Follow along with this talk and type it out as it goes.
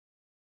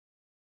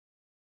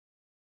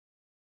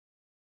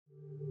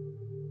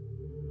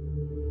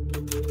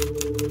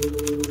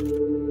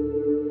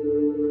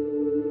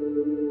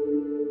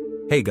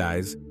Hey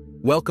guys,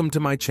 welcome to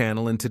my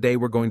channel, and today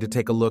we're going to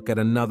take a look at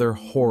another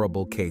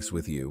horrible case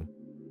with you.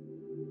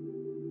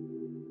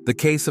 The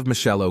case of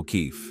Michelle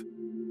O'Keefe.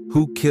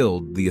 Who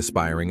killed the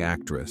aspiring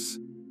actress?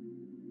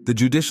 The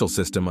judicial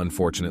system,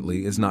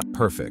 unfortunately, is not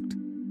perfect,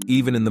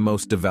 even in the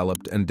most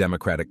developed and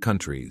democratic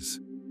countries.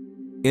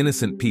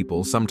 Innocent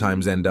people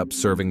sometimes end up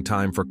serving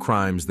time for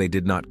crimes they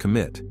did not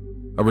commit,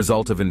 a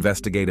result of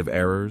investigative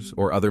errors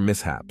or other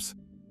mishaps.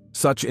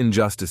 Such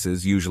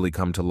injustices usually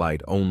come to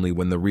light only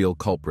when the real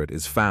culprit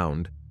is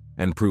found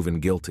and proven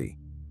guilty.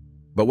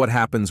 But what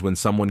happens when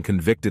someone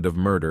convicted of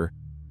murder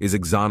is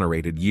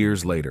exonerated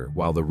years later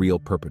while the real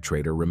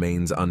perpetrator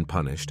remains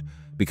unpunished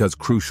because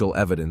crucial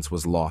evidence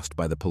was lost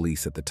by the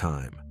police at the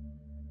time?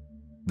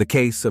 The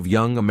case of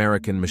young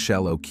American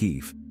Michelle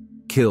O'Keefe,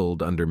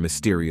 killed under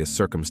mysterious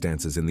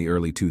circumstances in the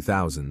early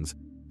 2000s,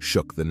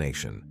 shook the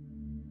nation.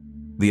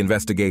 The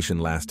investigation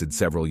lasted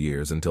several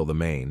years until the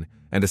main,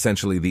 and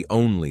essentially the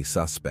only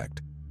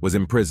suspect, was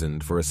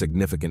imprisoned for a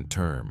significant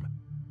term.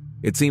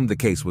 It seemed the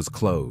case was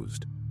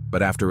closed,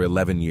 but after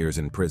 11 years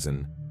in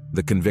prison,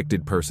 the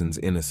convicted person's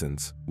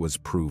innocence was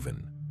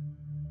proven.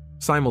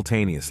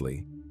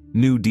 Simultaneously,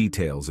 new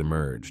details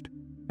emerged,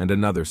 and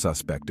another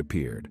suspect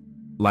appeared,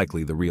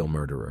 likely the real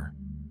murderer.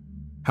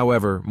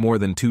 However, more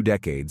than 2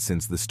 decades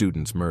since the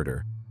student's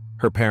murder,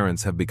 her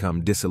parents have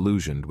become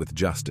disillusioned with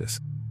justice,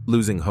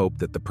 losing hope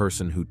that the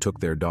person who took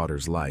their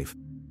daughter's life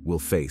will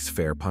face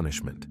fair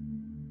punishment.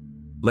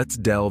 Let's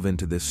delve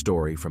into this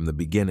story from the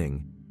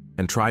beginning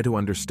and try to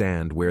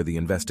understand where the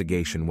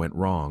investigation went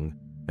wrong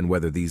and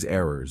whether these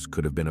errors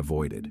could have been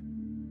avoided.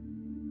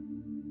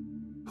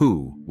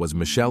 Who was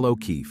Michelle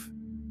O'Keefe?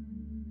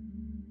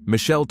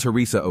 Michelle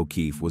Teresa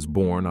O'Keefe was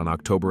born on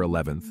October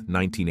 11,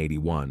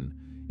 1981,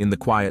 in the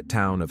quiet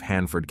town of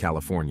Hanford,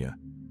 California.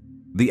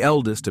 The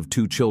eldest of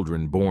 2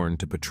 children born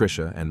to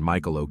Patricia and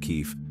Michael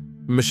O'Keefe,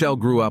 Michelle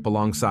grew up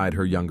alongside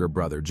her younger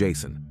brother,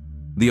 Jason.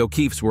 The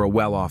O'Keefes were a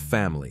well-off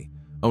family,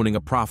 owning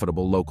a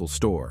profitable local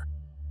store.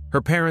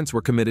 Her parents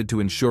were committed to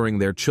ensuring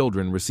their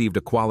children received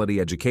a quality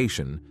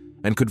education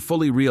and could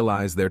fully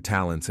realize their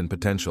talents and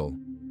potential.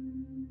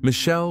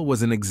 Michelle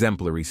was an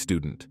exemplary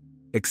student,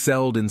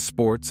 excelled in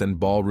sports and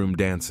ballroom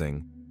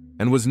dancing,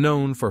 and was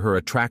known for her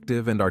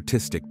attractive and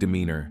artistic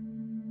demeanor.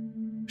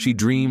 She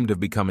dreamed of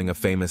becoming a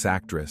famous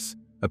actress,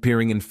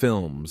 appearing in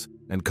films,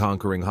 and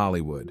conquering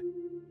Hollywood.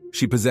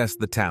 She possessed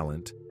the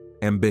talent,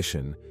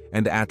 ambition,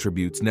 and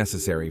attributes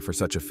necessary for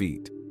such a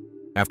feat.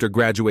 After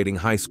graduating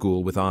high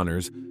school with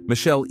honors,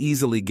 Michelle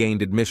easily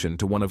gained admission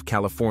to one of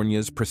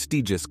California's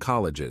prestigious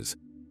colleges.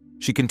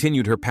 She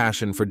continued her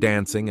passion for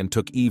dancing and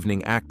took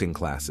evening acting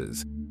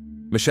classes.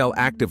 Michelle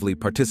actively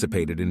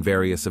participated in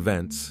various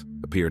events,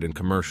 appeared in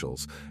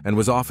commercials, and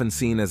was often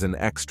seen as an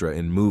extra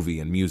in movie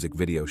and music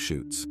video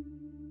shoots.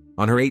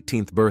 On her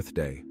 18th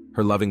birthday,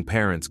 her loving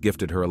parents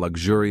gifted her a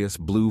luxurious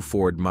blue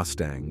Ford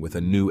Mustang with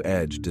a new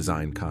Edge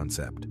design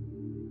concept.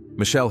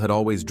 Michelle had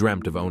always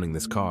dreamt of owning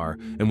this car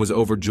and was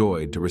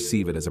overjoyed to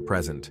receive it as a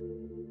present.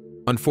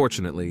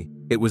 Unfortunately,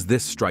 it was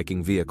this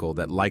striking vehicle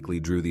that likely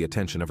drew the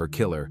attention of her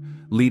killer,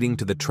 leading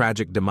to the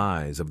tragic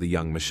demise of the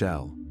young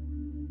Michelle.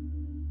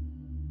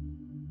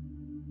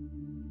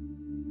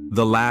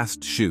 The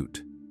last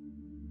shoot.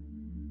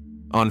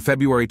 On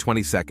February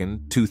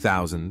 22,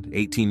 2000,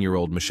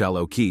 18-year-old Michelle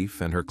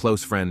O'Keefe and her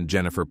close friend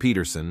Jennifer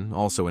Peterson,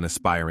 also an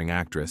aspiring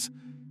actress,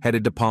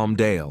 headed to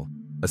Palmdale,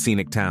 a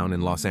scenic town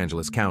in Los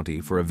Angeles County,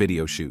 for a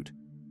video shoot.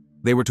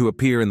 They were to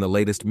appear in the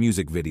latest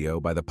music video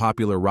by the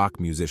popular rock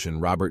musician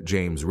Robert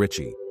James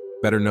Ritchie,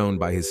 better known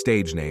by his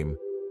stage name,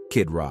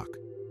 Kid Rock.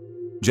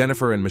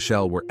 Jennifer and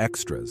Michelle were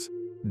extras,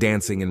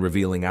 dancing in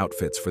revealing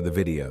outfits for the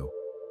video.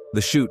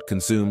 The shoot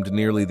consumed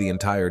nearly the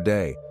entire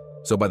day,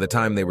 so by the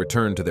time they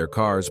returned to their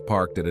cars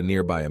parked at a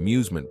nearby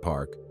amusement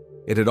park,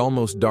 it had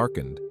almost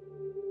darkened.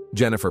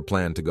 Jennifer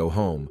planned to go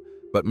home,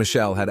 but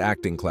Michelle had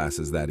acting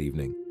classes that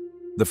evening.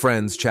 The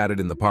friends chatted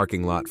in the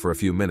parking lot for a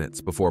few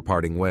minutes before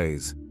parting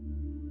ways.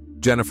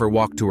 Jennifer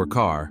walked to her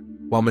car,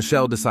 while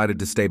Michelle decided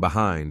to stay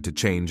behind to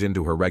change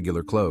into her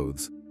regular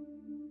clothes.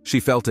 She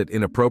felt it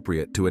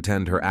inappropriate to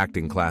attend her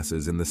acting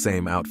classes in the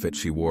same outfit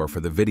she wore for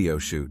the video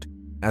shoot,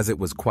 as it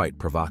was quite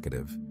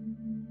provocative.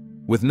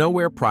 With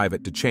nowhere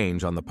private to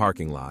change on the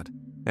parking lot,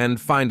 and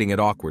finding it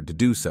awkward to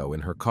do so in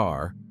her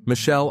car,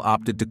 Michelle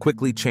opted to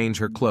quickly change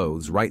her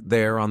clothes right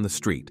there on the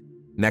street,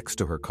 next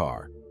to her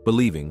car,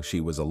 believing she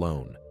was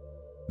alone.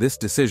 This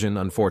decision,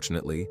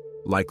 unfortunately,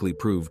 likely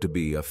proved to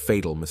be a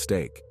fatal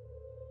mistake.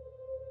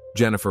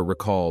 Jennifer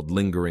recalled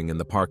lingering in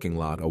the parking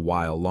lot a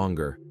while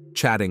longer,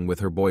 chatting with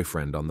her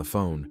boyfriend on the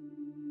phone.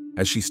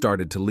 As she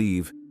started to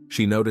leave,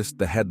 she noticed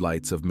the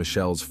headlights of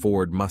Michelle's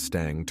Ford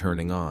Mustang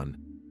turning on.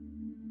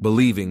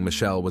 Believing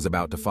Michelle was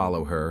about to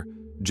follow her,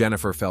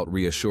 Jennifer felt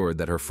reassured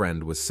that her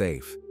friend was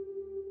safe.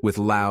 With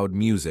loud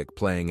music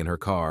playing in her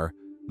car,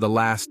 the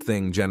last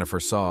thing Jennifer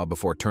saw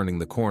before turning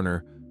the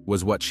corner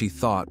was what she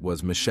thought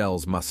was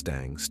Michelle's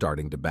Mustang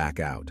starting to back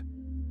out.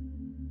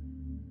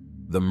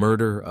 the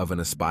murder of an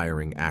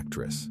aspiring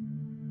actress.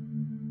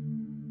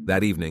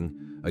 That evening,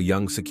 a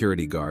young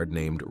security guard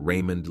named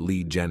Raymond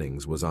Lee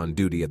Jennings was on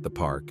duty at the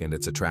park and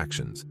its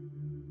attractions.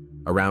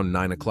 Around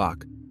 9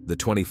 o'clock, the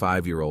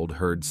 25-year-old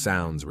heard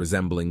sounds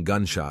resembling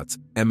gunshots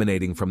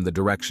emanating from the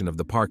direction of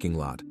the parking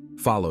lot,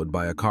 followed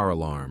by a car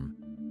alarm.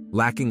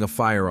 Lacking a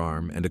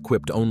firearm and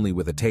equipped only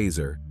with a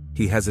taser,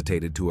 he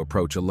hesitated to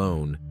approach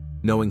alone,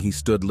 knowing he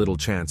stood little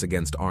chance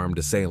against armed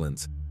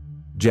assailants.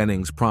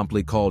 Jennings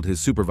promptly called his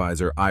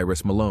supervisor,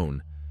 Iris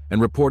Malone,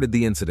 and reported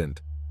the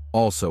incident,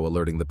 also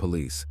alerting the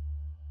police.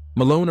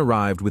 Malone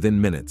arrived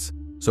within minutes,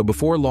 so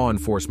before law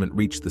enforcement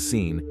reached the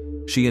scene,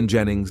 she and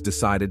Jennings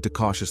decided to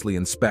cautiously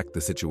inspect the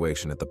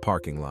situation at the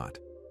parking lot.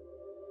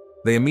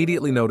 They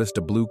immediately noticed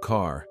a blue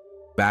car,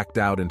 backed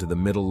out into the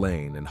middle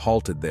lane and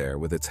halted there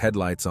with its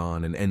headlights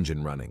on and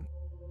engine running.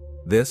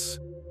 This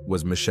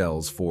was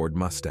Michelle's Ford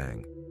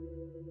Mustang.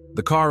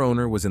 The car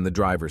owner was in the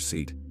driver's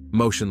seat,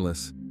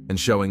 motionless and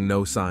showing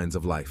no signs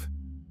of life.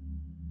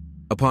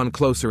 Upon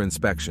closer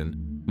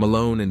inspection,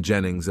 Malone and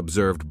Jennings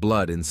observed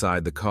blood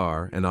inside the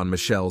car and on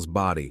Michelle's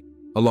body,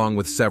 along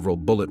with several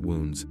bullet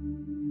wounds.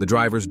 The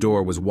driver's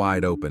door was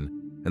wide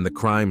open, and the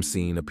crime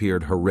scene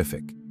appeared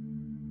horrific.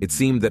 It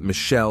seemed that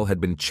Michelle had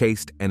been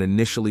chased and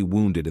initially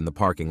wounded in the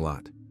parking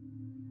lot.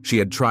 She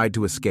had tried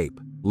to escape,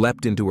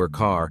 leapt into her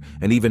car,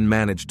 and even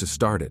managed to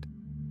start it.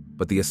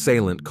 But the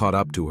assailant caught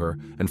up to her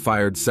and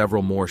fired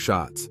several more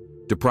shots,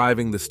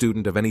 depriving the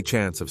student of any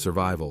chance of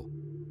survival.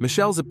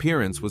 Michelle's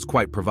appearance was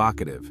quite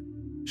provocative.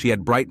 She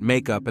had bright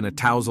makeup and a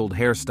tousled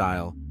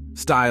hairstyle,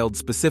 styled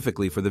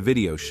specifically for the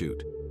video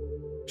shoot.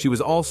 She was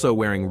also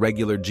wearing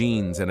regular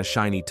jeans and a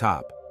shiny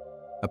top.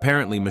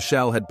 Apparently,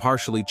 Michelle had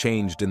partially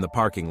changed in the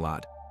parking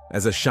lot,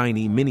 as a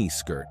shiny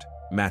mini-skirt,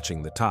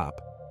 matching the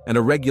top, and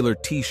a regular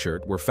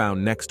t-shirt were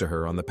found next to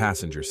her on the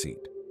passenger seat.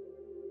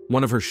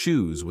 One of her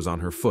shoes was on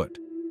her foot,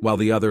 while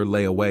the other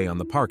lay away on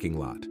the parking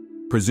lot,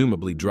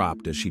 presumably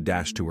dropped as she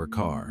dashed to her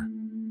car.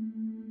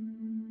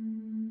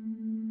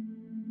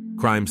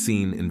 Crime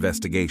scene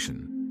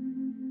investigation.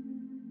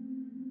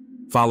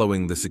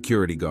 Following the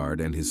security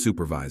guard and his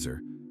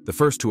supervisor, the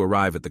first to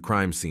arrive at the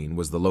crime scene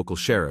was the local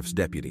sheriff's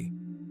deputy.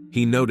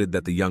 He noted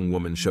that the young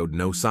woman showed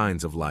no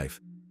signs of life,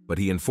 but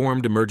he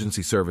informed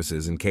emergency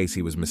services in case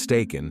he was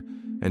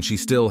mistaken, and she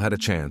still had a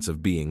chance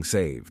of being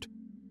saved.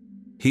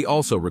 He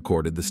also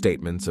recorded the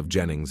statements of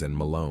Jennings and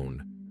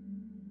Malone.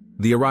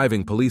 The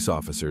arriving police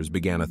officers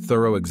began a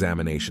thorough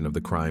examination of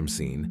the crime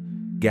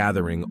scene,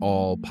 gathering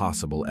all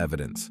possible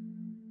evidence.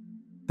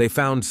 They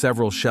found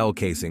several shell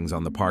casings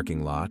on the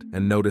parking lot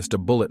and noticed a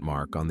bullet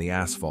mark on the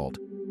asphalt,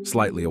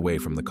 slightly away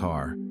from the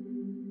car.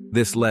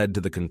 This led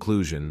to the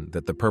conclusion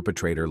that the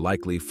perpetrator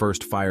likely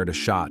first fired a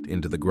shot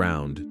into the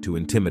ground to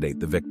intimidate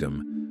the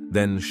victim,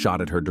 then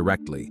shot at her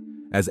directly,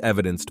 as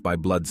evidenced by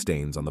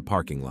bloodstains on the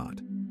parking lot.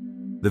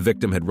 The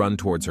victim had run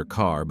towards her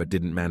car but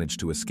didn't manage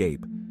to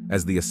escape,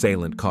 as the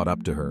assailant caught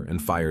up to her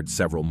and fired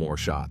several more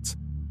shots.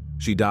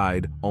 She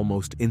died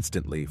almost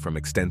instantly from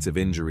extensive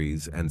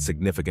injuries and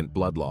significant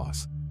blood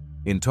loss.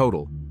 In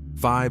total,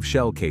 5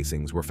 shell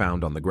casings were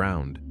found on the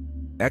ground.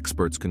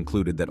 Experts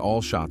concluded that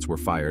all shots were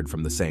fired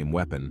from the same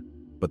weapon,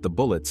 but the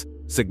bullets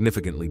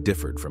significantly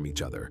differed from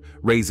each other,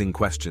 raising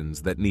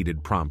questions that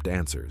needed prompt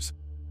answers.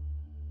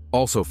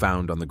 Also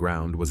found on the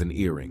ground was an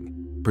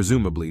earring,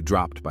 presumably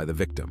dropped by the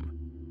victim.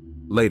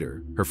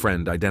 Later, her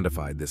friend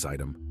identified this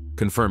item,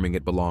 confirming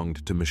it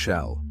belonged to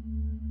Michelle.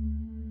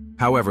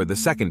 However, the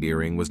second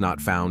earring was not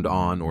found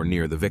on or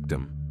near the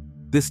victim.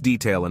 This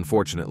detail,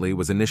 unfortunately,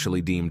 was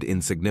initially deemed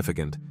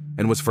insignificant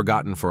and was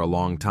forgotten for a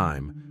long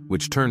time,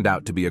 which turned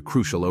out to be a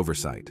crucial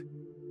oversight.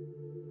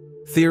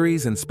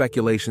 Theories and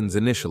speculations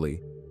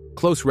initially,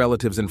 close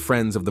relatives and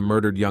friends of the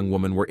murdered young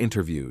woman were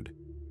interviewed.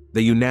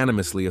 They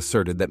unanimously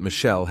asserted that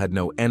Michelle had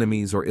no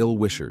enemies or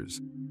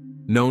ill-wishers.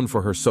 Known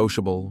for her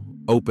sociable,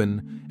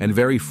 open, and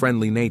very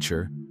friendly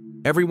nature,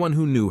 everyone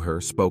who knew her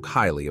spoke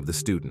highly of the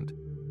student.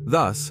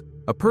 Thus,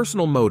 a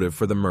personal motive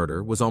for the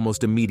murder was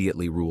almost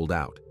immediately ruled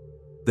out.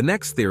 The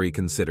next theory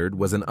considered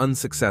was an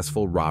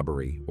unsuccessful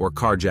robbery or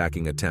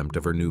carjacking attempt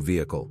of her new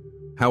vehicle.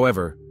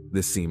 However,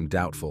 this seemed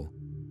doubtful.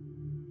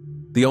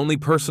 The only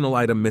personal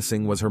item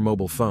missing was her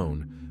mobile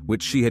phone,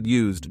 which she had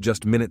used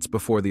just minutes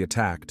before the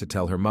attack to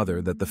tell her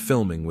mother that the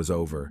filming was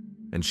over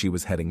and she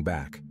was heading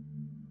back.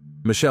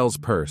 Michelle's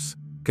purse,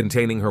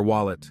 containing her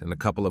wallet and a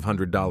couple of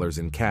 $100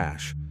 in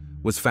cash,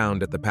 was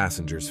found at the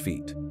passenger's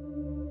feet.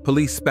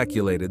 Police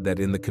speculated that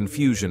in the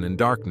confusion and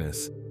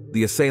darkness,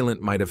 the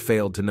assailant might have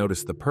failed to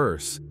notice the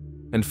purse,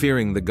 and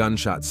fearing the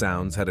gunshot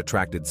sounds had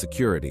attracted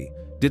security,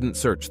 didn't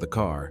search the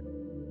car.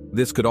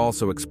 This could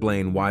also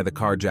explain why the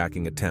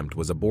carjacking attempt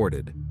was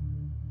aborted.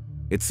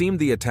 It seemed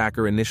the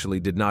attacker initially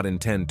did not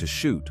intend to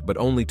shoot, but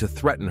only to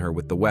threaten her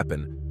with the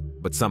weapon,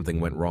 but something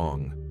went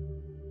wrong.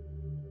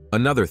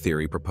 Another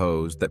theory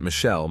proposed that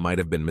Michelle might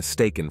have been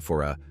mistaken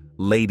for a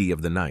lady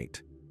of the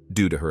night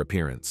due to her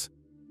appearance.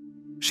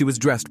 She was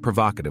dressed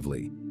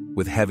provocatively,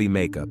 with heavy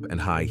makeup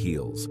and high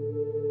heels.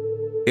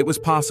 It was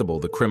possible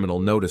the criminal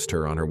noticed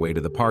her on her way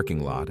to the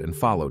parking lot and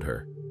followed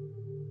her.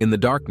 In the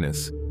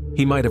darkness,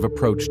 He might have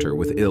approached her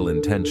with ill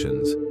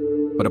intentions,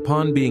 but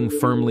upon being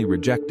firmly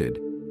rejected,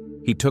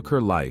 he took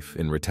her life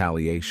in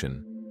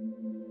retaliation.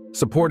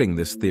 Supporting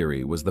this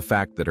theory was the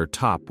fact that her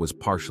top was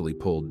partially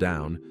pulled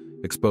down,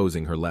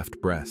 exposing her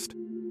left breast.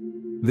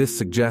 This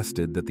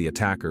suggested that the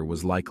attacker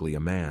was likely a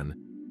man.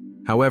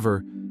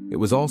 However, it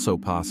was also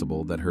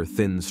possible that her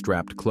thin,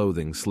 strapped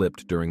clothing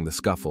slipped during the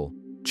scuffle,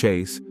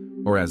 chase,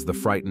 or as the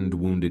frightened,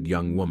 wounded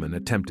young woman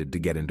attempted to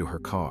get into her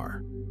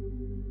car.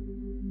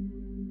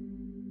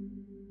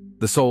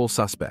 The sole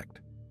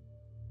suspect.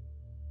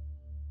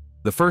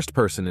 The first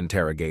person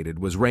interrogated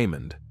was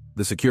Raymond,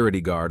 the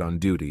security guard on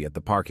duty at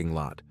the parking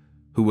lot,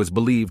 who was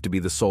believed to be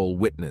the sole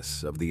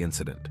witness of the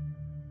incident.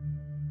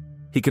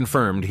 He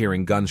confirmed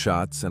hearing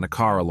gunshots and a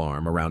car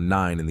alarm around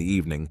 9 in the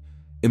evening,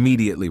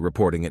 immediately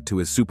reporting it to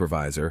his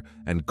supervisor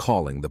and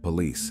calling the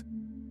police.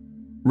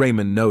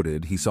 Raymond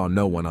noted he saw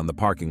no one on the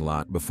parking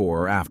lot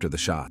before or after the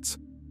shots.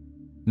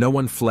 No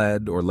one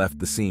fled or left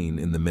the scene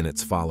in the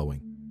minutes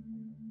following.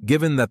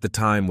 Given that the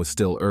time was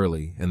still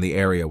early and the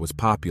area was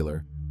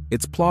popular,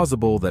 it's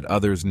plausible that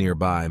others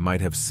nearby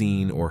might have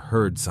seen or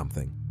heard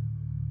something.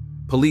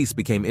 Police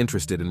became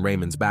interested in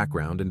Raymond's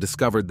background and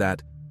discovered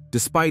that,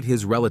 despite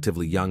his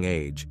relatively young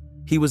age,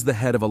 he was the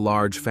head of a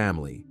large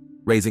family,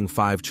 raising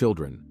 5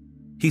 children.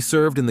 He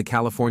served in the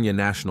California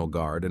National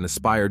Guard and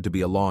aspired to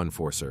be a law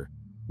enforcer,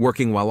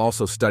 working while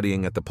also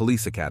studying at the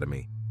police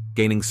academy,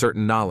 gaining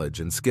certain knowledge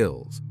and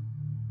skills.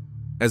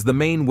 As the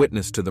main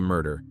witness to the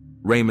murder,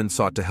 Raymond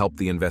sought to help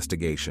the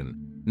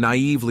investigation,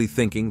 naively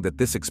thinking that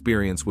this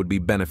experience would be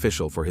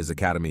beneficial for his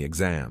academy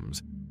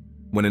exams.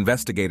 When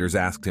investigators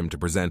asked him to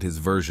present his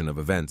version of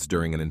events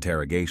during an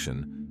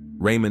interrogation,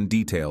 Raymond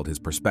detailed his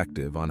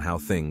perspective on how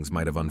things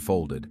might have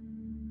unfolded.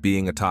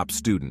 Being a top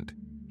student,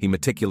 he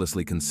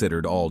meticulously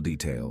considered all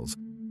details,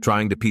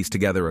 trying to piece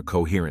together a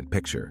coherent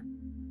picture.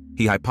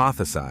 He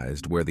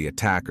hypothesized where the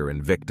attacker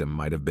and victim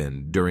might have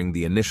been during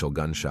the initial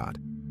gunshot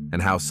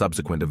and how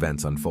subsequent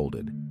events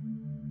unfolded.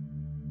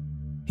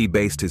 He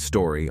based his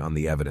story on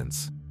the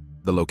evidence,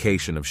 the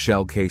location of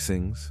shell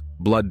casings,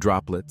 blood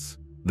droplets,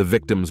 the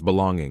victim's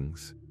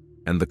belongings,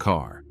 and the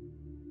car.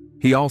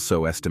 He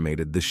also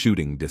estimated the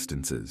shooting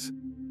distances.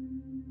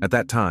 At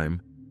that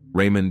time,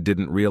 Raymond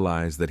didn't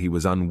realize that he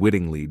was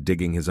unwittingly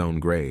digging his own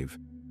grave.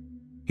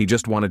 He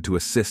just wanted to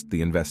assist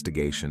the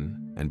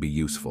investigation and be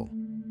useful.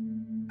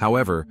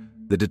 However,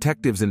 the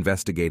detectives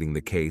investigating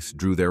the case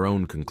drew their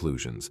own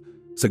conclusions,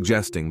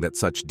 suggesting that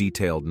such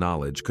detailed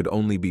knowledge could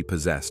only be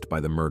possessed by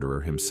the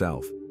murderer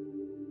himself.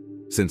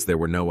 Since there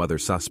were no other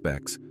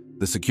suspects,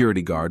 the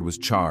security guard was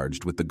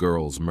charged with the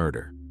girl's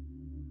murder.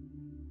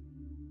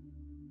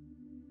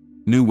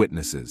 New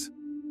witnesses.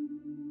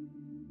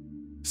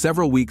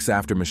 Several weeks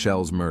after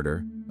Michelle's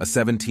murder, a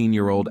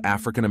 17-year-old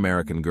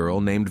African-American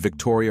girl named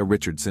Victoria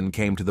Richardson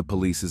came to the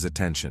police's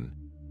attention.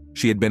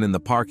 She had been in the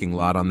parking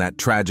lot on that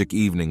tragic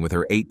evening with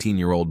her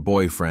 18-year-old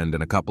boyfriend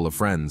and a couple of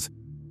friends.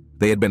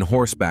 They had been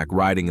horseback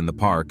riding in the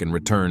park and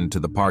returned to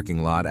the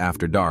parking lot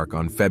after dark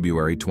on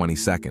February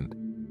 22nd.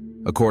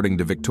 According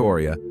to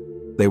Victoria,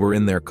 they were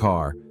in their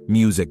car,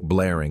 music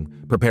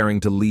blaring, preparing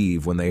to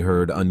leave when they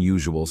heard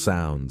unusual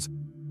sounds.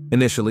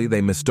 Initially,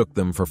 they mistook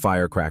them for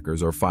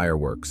firecrackers or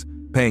fireworks,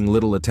 paying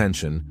little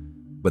attention,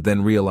 but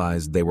then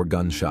realized they were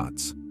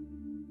gunshots.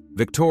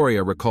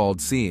 Victoria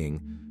recalled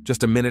seeing,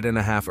 just a minute and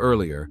a half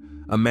earlier,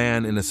 a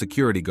man in a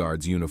security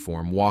guard's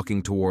uniform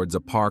walking towards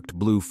a parked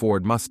blue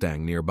Ford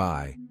Mustang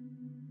nearby.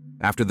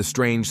 After the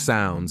strange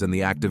sounds and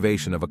the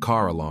activation of a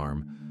car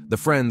alarm, the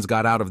friends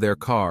got out of their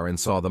car and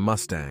saw the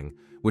Mustang,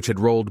 which had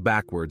rolled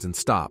backwards and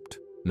stopped,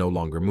 no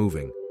longer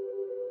moving.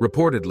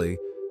 Reportedly,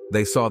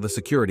 they saw the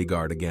security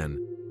guard again,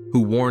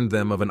 who warned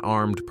them of an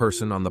armed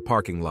person on the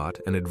parking lot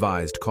and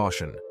advised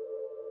caution.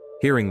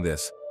 Hearing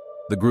this,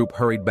 the group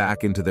hurried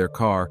back into their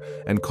car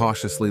and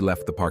cautiously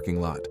left the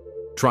parking lot,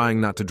 trying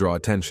not to draw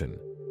attention.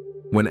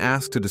 When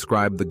asked to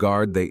describe the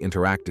guard they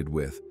interacted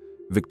with,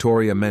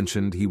 Victoria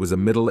mentioned he was a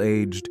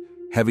middle-aged,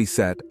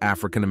 heavy-set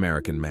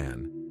African-American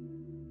man.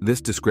 This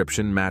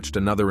description matched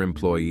another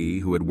employee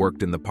who had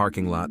worked in the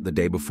parking lot the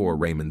day before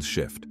Raymond's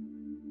shift.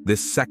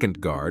 This second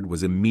guard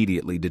was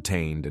immediately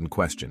detained and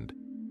questioned.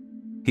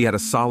 He had a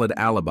solid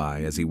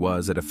alibi as he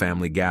was at a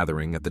family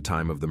gathering at the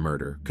time of the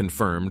murder,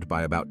 confirmed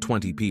by about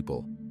 20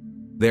 people.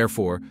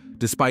 Therefore,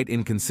 despite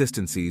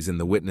inconsistencies in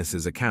the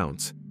witnesses'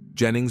 accounts,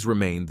 Jennings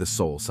remained the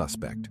sole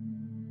suspect.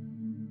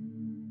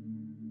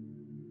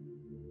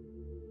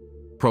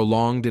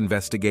 Prolonged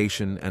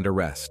investigation and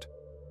arrest.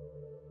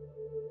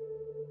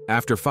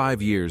 After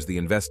 5 years, the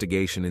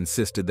investigation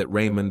insisted that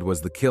Raymond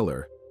was the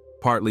killer,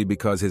 partly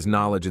because his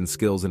knowledge and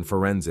skills in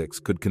forensics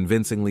could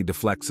convincingly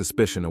deflect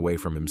suspicion away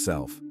from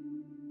himself.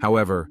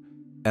 However,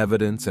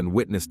 evidence and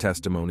witness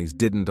testimonies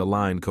didn't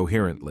align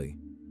coherently.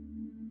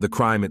 The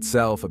crime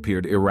itself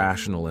appeared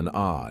irrational and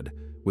odd,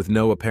 with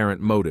no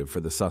apparent motive for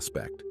the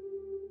suspect.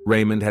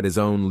 Raymond had his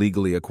own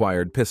legally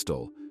acquired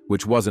pistol,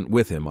 which wasn't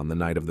with him on the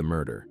night of the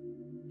murder.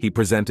 He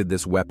presented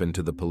this weapon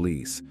to the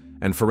police,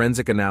 and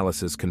forensic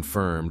analysis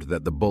confirmed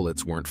that the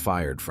bullets weren't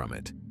fired from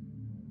it.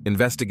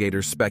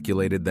 Investigators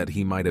speculated that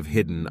he might have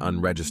hidden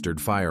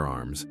unregistered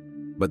firearms,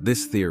 but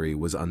this theory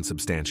was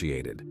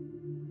unsubstantiated.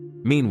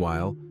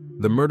 Meanwhile,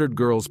 the murdered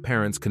girl's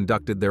parents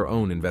conducted their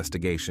own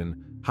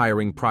investigation,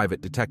 hiring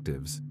private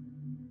detectives.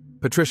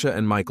 Patricia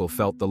and Michael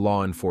felt the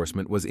law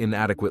enforcement was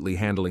inadequately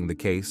handling the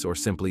case or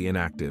simply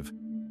inactive.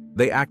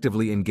 They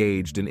actively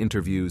engaged in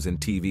interviews and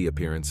TV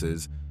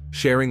appearances,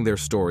 sharing their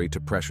story to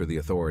pressure the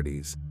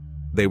authorities.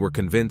 They were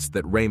convinced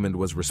that Raymond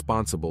was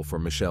responsible for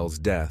Michelle's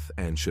death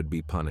and should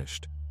be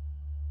punished.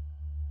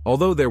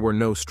 Although there were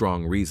no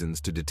strong reasons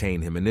to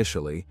detain him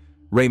initially,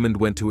 Raymond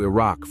went to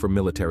Iraq for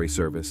military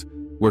service,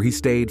 where he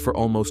stayed for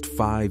almost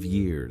 5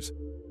 years.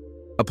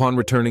 Upon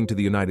returning to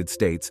the United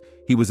States,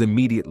 he was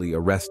immediately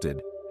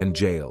arrested and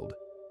jailed.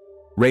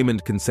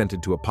 Raymond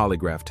consented to a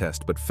polygraph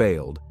test but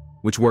failed,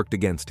 which worked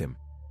against him.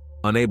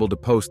 Unable to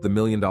post the $1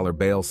 million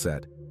bail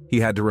set, he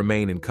had to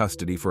remain in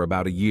custody for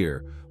about a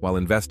year while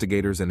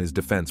investigators and his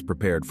defense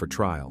prepared for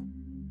trial.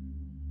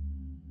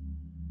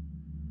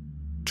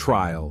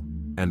 Trial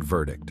and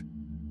verdict.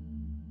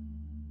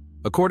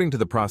 According to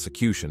the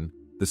prosecution,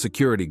 the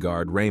security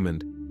guard,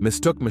 Raymond,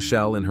 mistook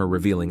Michelle in her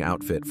revealing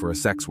outfit for a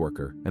sex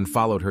worker and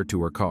followed her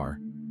to her car.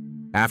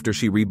 After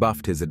she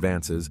rebuffed his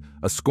advances,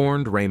 a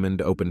scorned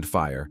Raymond opened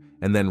fire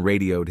and then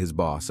radioed his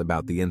boss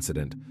about the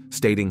incident,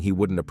 stating he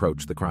wouldn't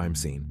approach the crime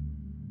scene.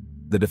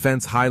 The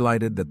defense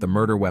highlighted that the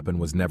murder weapon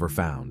was never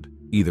found,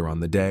 either on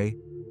the day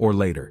or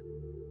later.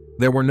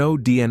 There were no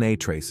DNA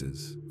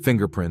traces,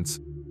 fingerprints,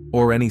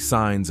 or any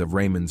signs of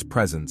Raymond's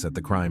presence at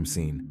the crime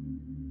scene.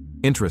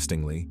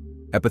 Interestingly,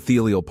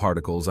 epithelial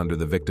particles under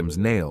the victim's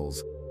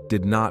nails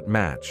did not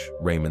match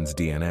Raymond's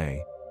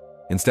DNA.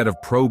 Instead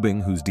of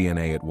probing whose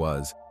DNA it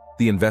was,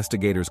 the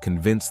investigators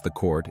convinced the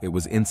court it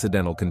was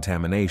incidental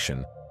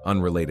contamination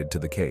unrelated to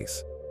the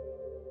case.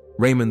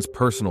 Raymond's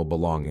personal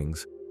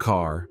belongings,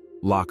 car,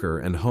 locker,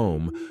 and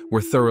home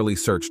were thoroughly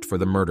searched for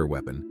the murder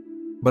weapon,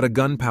 but a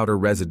gunpowder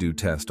residue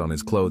test on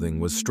his clothing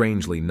was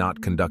strangely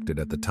not conducted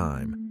at the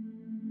time.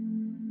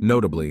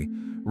 Notably,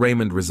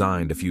 Raymond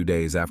resigned a few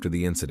days after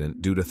the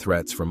incident due to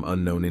threats from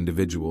unknown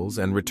individuals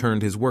and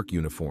returned his work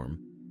uniform,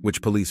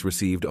 which police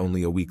received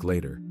only a week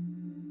later.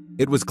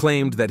 It was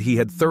claimed that he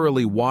had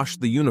thoroughly washed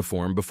the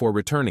uniform before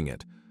returning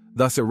it,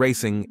 thus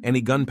erasing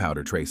any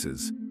gunpowder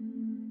traces.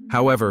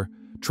 However,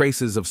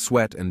 traces of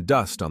sweat and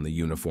dust on the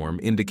uniform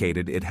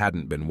indicated it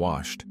hadn't been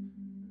washed.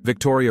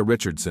 Victoria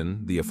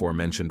Richardson, the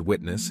aforementioned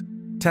witness,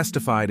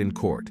 testified in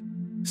court,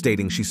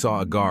 stating she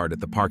saw a guard at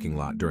the parking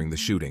lot during the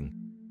shooting.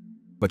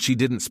 But she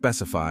didn't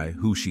specify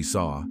who she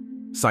saw,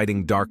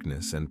 citing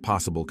darkness and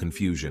possible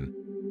confusion.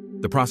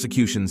 The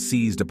prosecution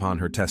seized upon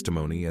her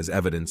testimony as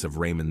evidence of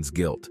Raymond's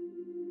guilt.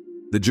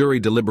 The jury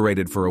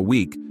deliberated for a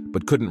week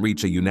but couldn't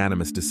reach a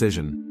unanimous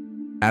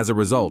decision. As a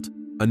result,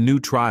 a new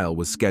trial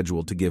was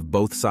scheduled to give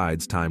both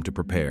sides time to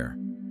prepare.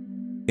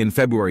 In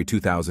February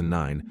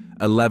 2009,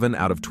 11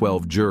 out of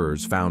 12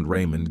 jurors found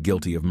Raymond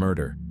guilty of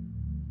murder.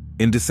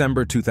 In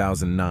December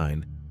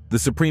 2009, the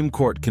Supreme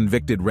Court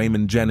convicted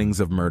Raymond Jennings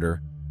of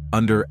murder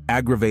under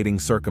aggravating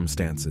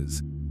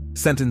circumstances,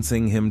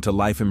 sentencing him to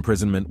life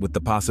imprisonment with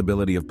the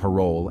possibility of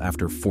parole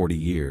after 40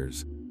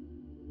 years.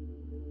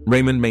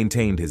 Raymond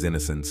maintained his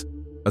innocence,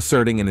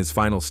 asserting in his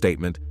final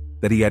statement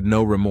that he had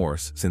no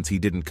remorse since he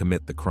didn't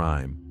commit the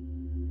crime.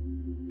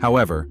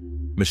 However,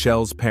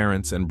 Michelle's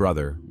parents and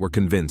brother were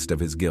convinced of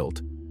his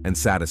guilt and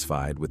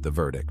satisfied with the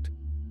verdict.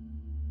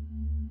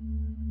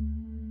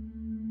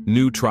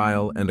 New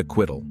trial and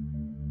acquittal.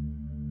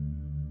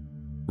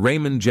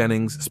 Raymond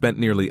Jennings spent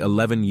nearly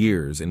 11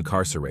 years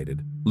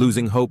incarcerated,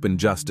 losing hope in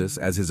justice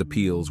as his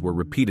appeals were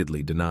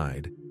repeatedly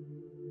denied.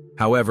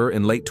 However,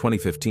 in late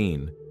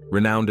 2015,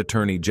 renowned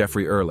attorney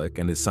Jeffrey Ehrlich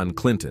and his son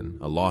Clinton,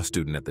 a law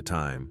student at the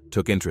time,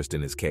 took interest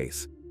in his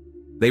case.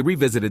 They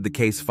revisited the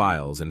case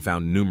files and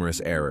found numerous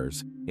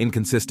errors,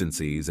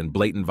 inconsistencies, and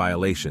blatant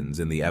violations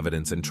in the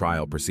evidence and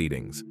trial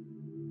proceedings.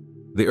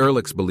 The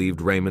Ehrlichs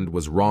believed Raymond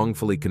was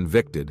wrongfully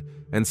convicted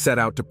and set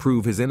out to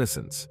prove his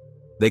innocence.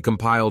 They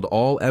compiled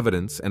all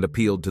evidence and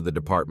appealed to the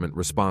department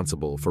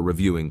responsible for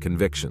reviewing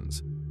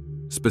convictions.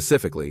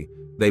 Specifically,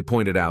 they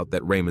pointed out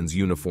that Raymond's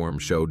uniform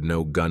showed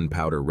no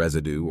gunpowder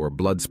residue or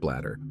blood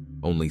splatter,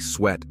 only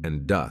sweat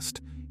and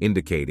dust,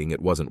 indicating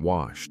it wasn't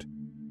washed.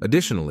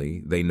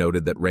 Additionally, they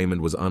noted that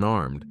Raymond was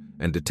unarmed,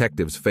 and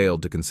detectives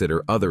failed to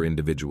consider other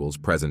individuals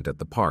present at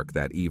the park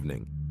that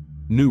evening.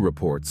 New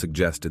reports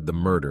suggested the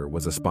murder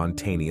was a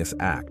spontaneous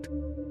act,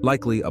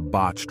 likely a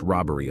botched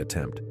robbery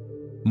attempt.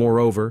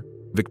 Moreover,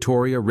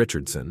 Victoria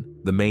Richardson,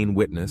 the main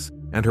witness,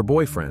 and her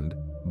boyfriend,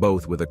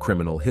 both with a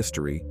criminal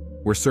history,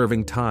 were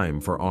serving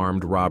time for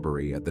armed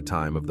robbery at the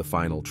time of the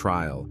final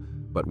trial,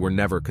 but were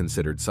never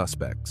considered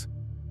suspects.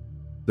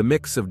 The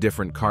mix of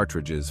different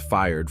cartridges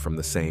fired from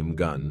the same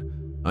gun,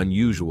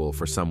 unusual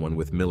for someone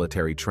with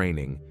military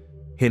training,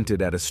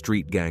 hinted at a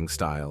street gang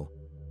style.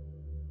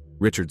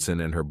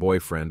 Richardson and her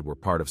boyfriend were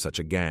part of such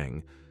a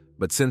gang,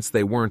 but since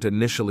they weren't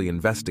initially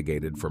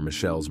investigated for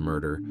Michelle's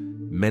murder,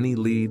 many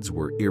leads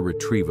were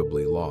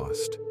irretrievably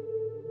lost.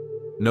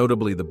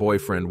 Notably, the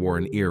boyfriend wore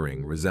an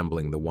earring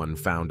resembling the one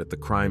found at the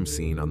crime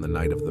scene on the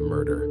night of the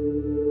murder.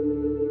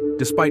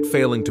 Despite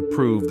failing to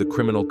prove the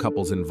criminal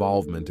couple's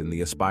involvement in the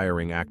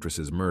aspiring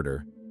actress's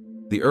murder,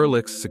 the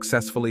Ehrlichs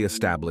successfully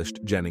established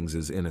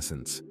Jennings's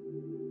innocence.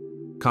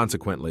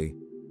 Consequently,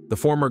 the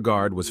former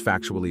guard was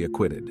factually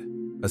acquitted,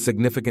 a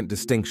significant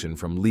distinction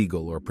from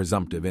legal or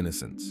presumptive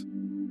innocence.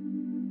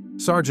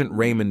 Sergeant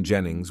Raymond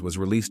Jennings was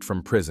released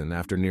from prison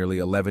after nearly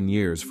 11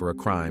 years for a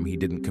crime he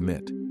didn't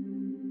commit.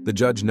 The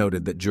judge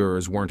noted that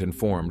jurors weren't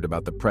informed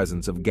about the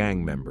presence of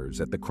gang members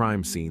at the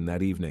crime scene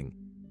that evening.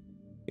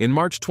 In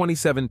March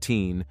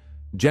 2017,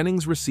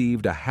 Jennings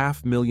received a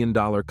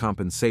 $500,000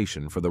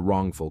 compensation for the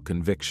wrongful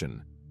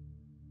conviction.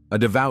 A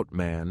devout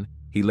man,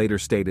 he later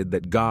stated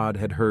that God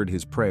had heard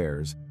his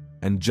prayers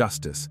and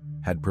justice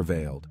had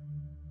prevailed.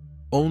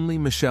 Only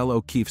Michelle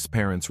O'Keefe's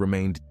parents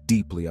remained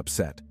deeply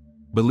upset,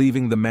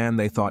 believing the man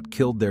they thought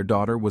killed their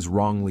daughter was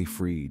wrongly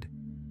freed.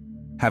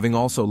 Having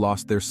also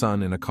lost their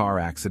son in a car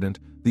accident,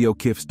 the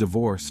O'Keefes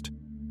divorced,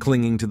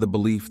 clinging to the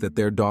belief that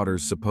their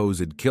daughter's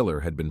supposed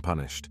killer had been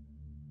punished.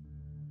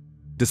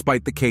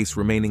 Despite the case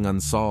remaining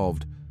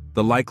unsolved,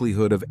 the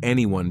likelihood of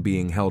anyone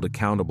being held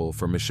accountable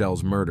for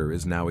Michelle's murder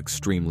is now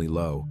extremely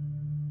low.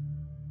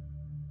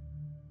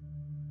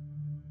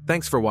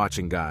 Thanks for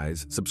watching,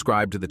 guys.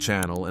 Subscribe to the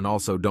channel and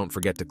also don't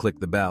forget to click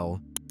the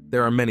bell.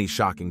 There are many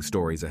shocking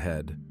stories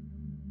ahead.